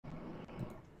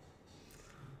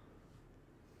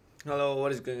Hello,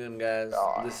 what is going on, guys?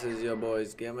 This is your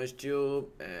boys GamerzTube,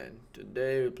 and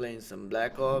today we're playing some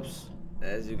Black Ops.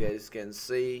 As you guys can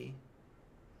see,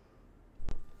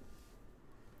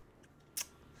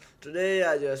 today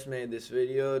I just made this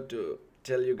video to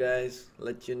tell you guys,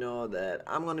 let you know that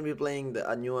I'm gonna be playing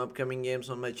the new upcoming games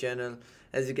on my channel.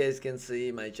 As you guys can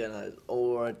see, my channel has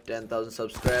over 10,000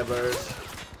 subscribers.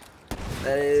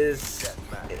 That is,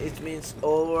 it means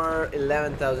over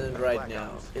 11,000 right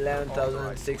now.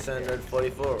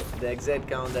 11,644, the exact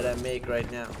count that I make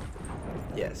right now.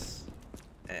 Yes,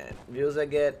 and views I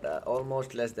get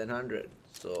almost less than 100.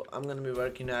 So I'm gonna be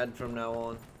working hard from now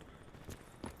on,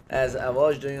 as I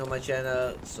was doing on my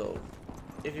channel. So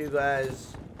if you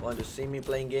guys want to see me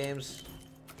playing games,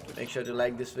 make sure to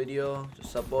like this video to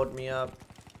support me up.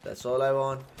 That's all I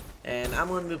want. And I'm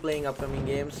gonna be playing upcoming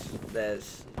games.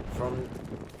 There's from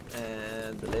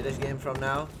the latest game from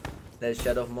now, there's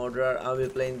Shadow of Mordor. I'll be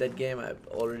playing that game. I've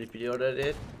already pre-ordered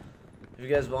it. If you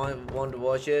guys want to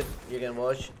watch it, you can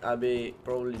watch. I'll be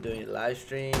probably doing a live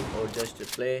stream or just to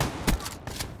play.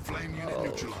 Flame unit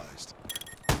neutralized.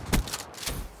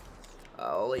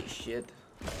 Holy shit,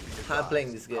 I'm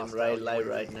playing this game live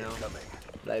right now.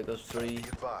 Black Ops 3.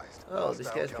 Oh, this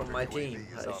guy's from my team.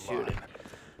 I shoot it.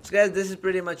 So guys, this is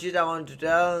pretty much it I want to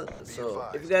tell. So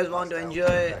if you guys want to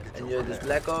enjoy this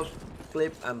Black Ops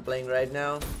clip I'm playing right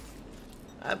now.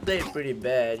 I played pretty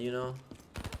bad, you know.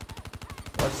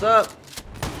 What's up?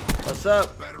 What's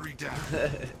up? Battery down.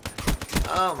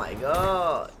 Oh my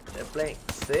god, they're playing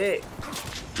sick.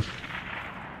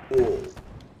 Oh,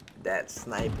 that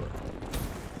sniper.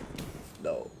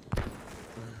 No.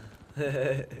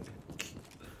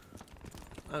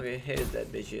 Okay, here's that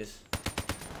bitches.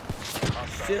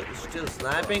 Still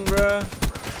sniping, bro.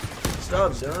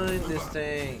 Stop doing this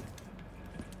thing.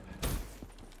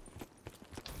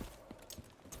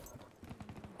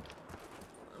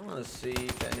 I wanna see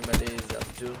if anybody is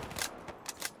up to.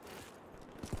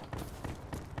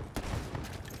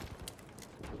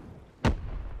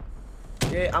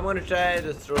 Okay, I'm gonna try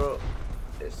to throw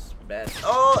this bat.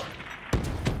 Oh!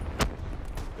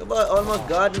 The boy almost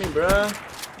got me, bro.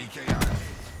 EKI.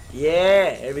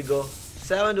 Yeah, here we go.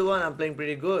 7-1, I'm playing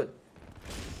pretty good.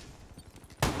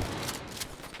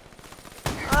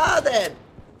 Ah, then.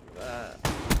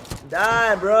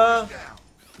 Die, bro.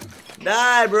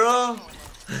 Die, bro.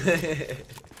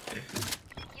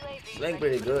 Playing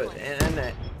pretty good.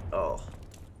 And oh,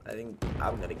 I think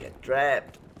I'm gonna get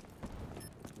trapped.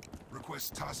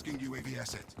 Request tasking UAV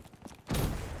asset.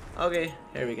 Okay,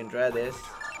 here we can try this.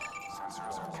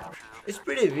 It's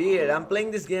pretty weird. I'm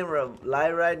playing this game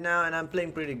live right now and I'm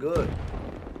playing pretty good.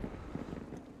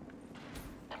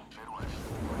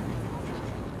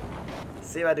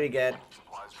 See what we get.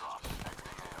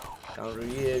 Counter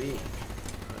UAV.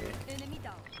 Okay.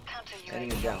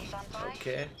 Enemy down.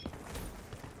 Okay.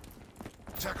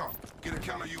 Check on. Get a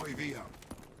counter UAV out.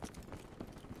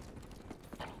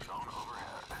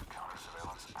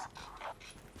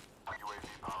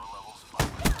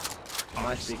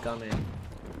 Must be coming.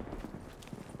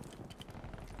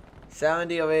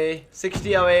 70 away,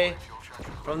 60 away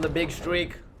from the big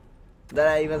streak that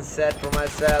I even set for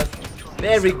myself.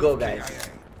 There we go, guys.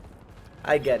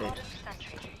 I get it.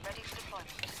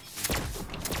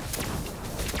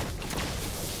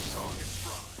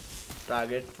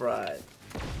 Target fried.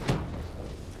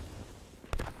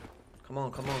 Come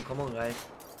on, guys.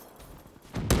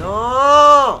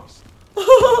 No!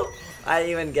 I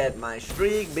even get my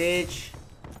streak, bitch.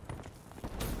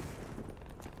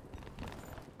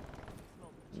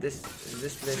 Is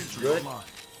this place good?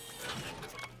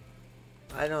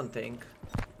 I don't think.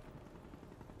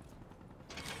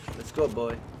 Let's go,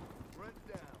 boy.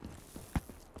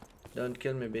 Don't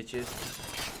kill me, bitches.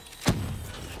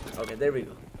 Okay, there we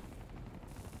go.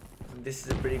 This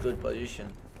is a pretty good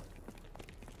position.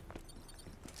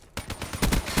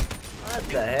 What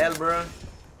the hell, bro?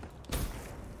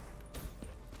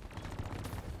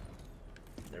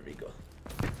 There we go.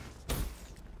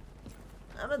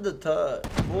 I'm at the third,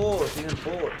 fourth, even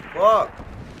fourth. Fuck!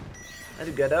 I had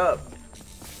to get up.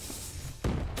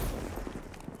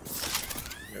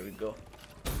 There we go.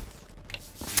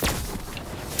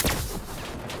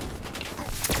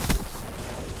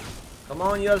 Come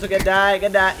on, you also get die,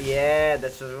 Yeah,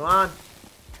 that's what we want.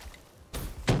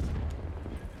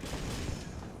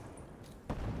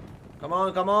 Come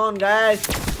on, guys.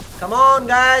 Come on,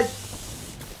 guys.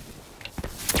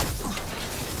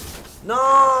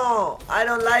 No, I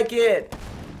don't like it.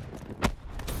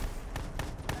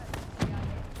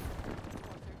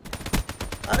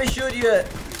 I will shoot your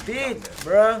feet,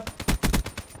 bro.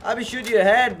 I will shoot your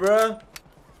head, bro.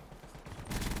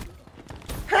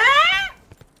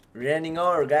 Running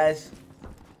over, guys.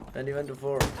 21 to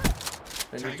 4.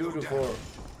 22 to 4.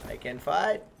 I can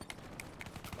fight.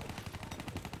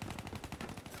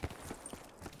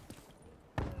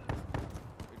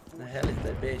 The hell is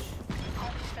that bitch?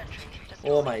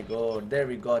 Oh my god, there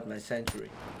we got my century.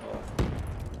 Oh.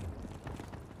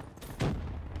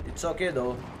 It's okay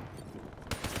though.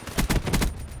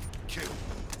 Kill.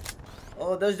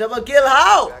 Oh, there's double kill.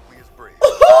 How? Exactly as brave.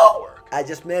 I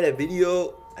just made a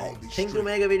video. I think to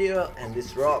make a video and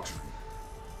this rocks.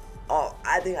 Oh,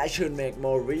 I think I should make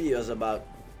more videos about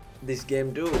this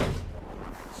game too.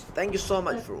 Thank you so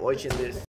much for watching this.